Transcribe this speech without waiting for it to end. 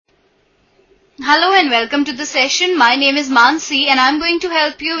Hello and welcome to the session. My name is Mansi and I am going to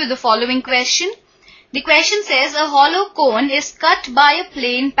help you with the following question. The question says a hollow cone is cut by a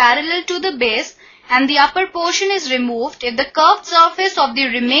plane parallel to the base and the upper portion is removed if the curved surface of the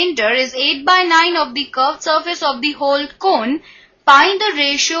remainder is 8 by 9 of the curved surface of the whole cone. Find the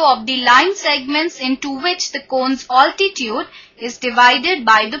ratio of the line segments into which the cone's altitude is divided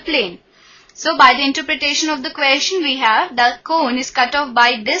by the plane. So by the interpretation of the question, we have the cone is cut off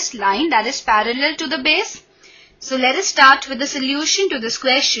by this line that is parallel to the base. So let us start with the solution to this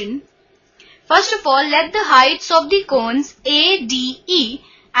question. First of all, let the heights of the cones ADE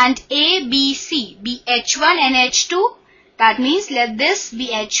and ABC be H1 and H2. That means let this be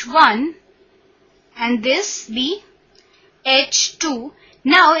H1 and this be H2.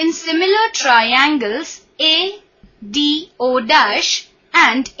 Now in similar triangles ADO'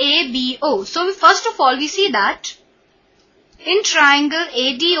 and ABO. So first of all we see that in triangle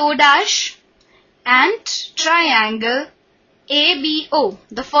ADO' and triangle ABO,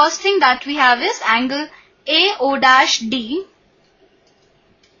 the first thing that we have is angle AO'D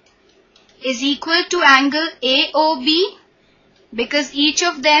is equal to angle AOB because each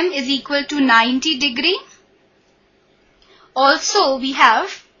of them is equal to 90 degree. Also we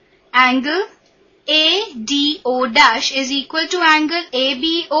have angle ADO' is equal to angle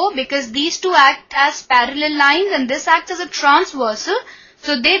ABO because these two act as parallel lines and this acts as a transversal.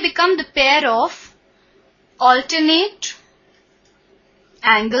 So they become the pair of alternate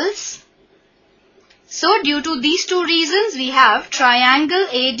angles. So due to these two reasons we have triangle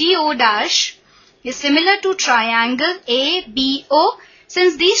ADO' is similar to triangle ABO.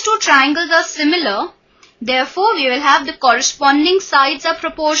 Since these two triangles are similar, therefore, we will have the corresponding sides are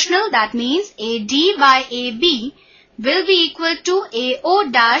proportional. That means AD by AB will be equal to AO'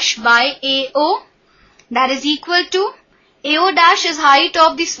 by AO. That is equal to AO' is height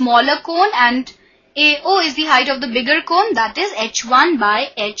of the smaller cone and AO is the height of the bigger cone. That is H1 by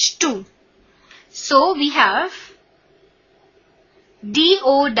H2. So we have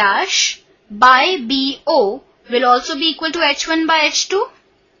DO' by BO will also be equal to H1 by H2.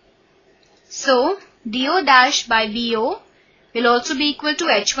 So DO' by BO will also be equal to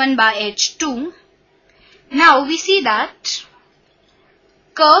H1 by H2. Now we see that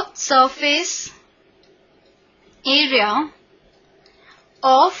curved surface area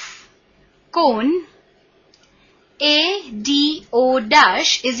of cone ADO'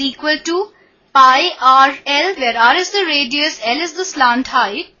 is equal to pi RL, where R is the radius, L is the slant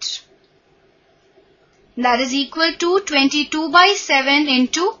height. That is equal to 22 by 7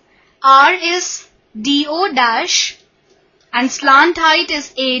 into R is DO' and slant height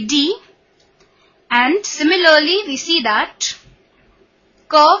is AD, and similarly we see that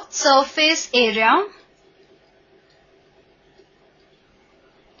curved surface area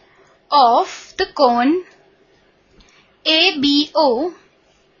of the cone ABO,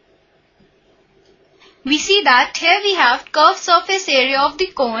 we see that here we have curved surface area of the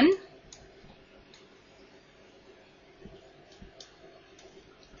cone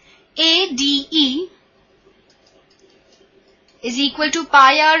ADE is equal to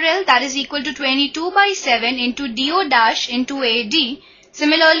pi RL, that is equal to 22 by 7 into DO' into AD.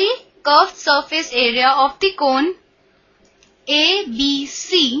 Similarly, curved surface area of the cone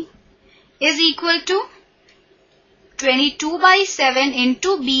ABC is equal to 22 by 7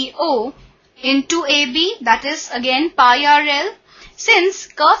 into BO into AB, that is again pi RL. Since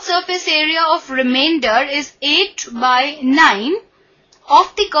curved surface area of remainder is 8 by 9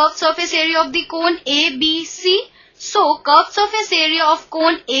 of the curved surface area of the cone ABC, so curved surface area of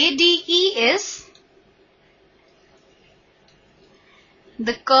cone ADE is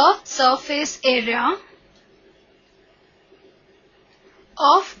the curved surface area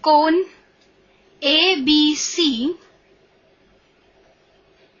of cone ABC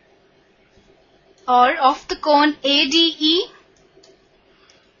or of the cone ADE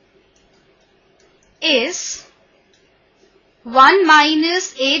is 1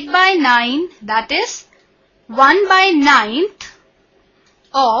 minus 8 by 9, that is 1 by 9th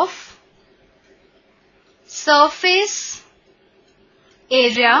of surface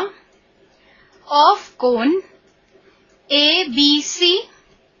area of cone ABC.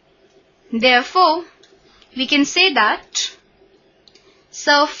 Therefore, we can say that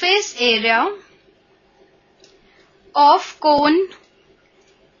surface area of cone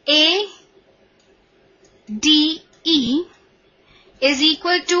ADE is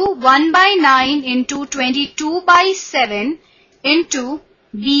equal to 1 by 9 into 22 by 7 into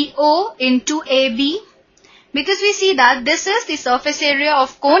BO into AB, because we see that this is the surface area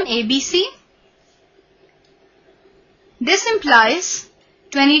of cone ABC. This implies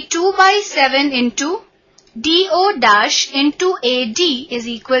 22 by 7 into DO dash into AD is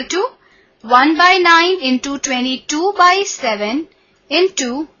equal to 1 by 9 into 22 by 7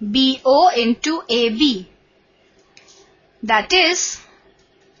 into BO into AB. That is,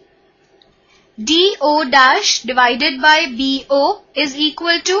 DO dash divided by BO is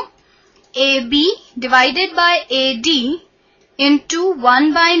equal to AB divided by AD into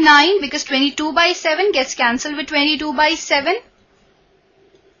 1 by 9, because 22 by 7 gets cancelled with 22 by 7.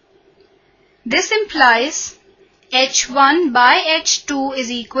 This implies H1 by H2 is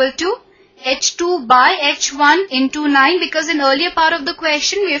equal to H2 by H1 into 9, because in earlier part of the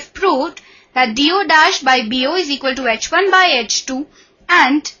question we have proved that DO dash by BO is equal to H1 by H2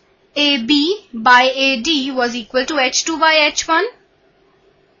 and AB by AD was equal to H2 by H1.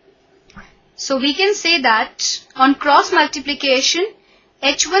 So we can say that on cross multiplication,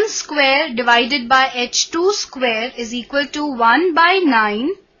 H1 square divided by H2 square is equal to 1 by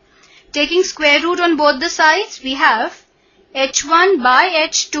 9. Taking square root on both the sides, we have H1 by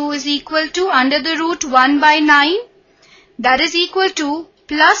H2 is equal to under the root 1 by 9. That is equal to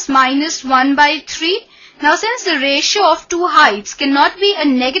plus minus 1 by 3. Now since the ratio of two heights cannot be a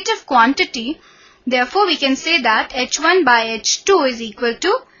negative quantity, therefore we can say that H1 by H2 is equal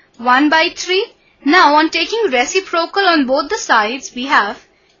to 1 by 3. Now on taking reciprocal on both the sides, we have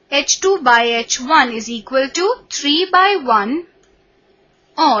H2 by H1 is equal to 3 by 1,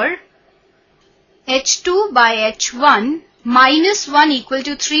 or H2 by H1 minus 1 equal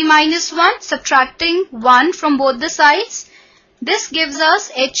to 3 minus 1, subtracting 1 from both the sides. This gives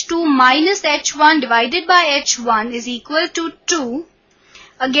us H2 minus H1 divided by H1 is equal to 2.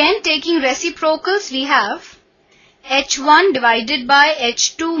 Again taking reciprocals, we have H1 divided by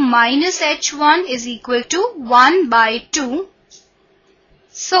H2 minus H1 is equal to 1 by 2.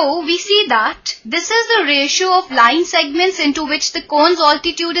 So we see that this is the ratio of line segments into which the cone's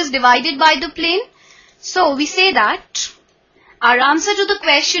altitude is divided by the plane. So we say that our answer to the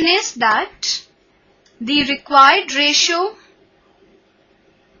question is that the required ratio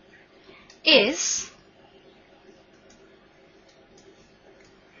is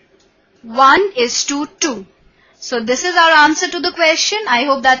 1:2. So this is our answer to the question. I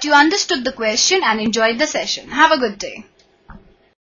hope that you understood the question and enjoyed the session. Have a good day.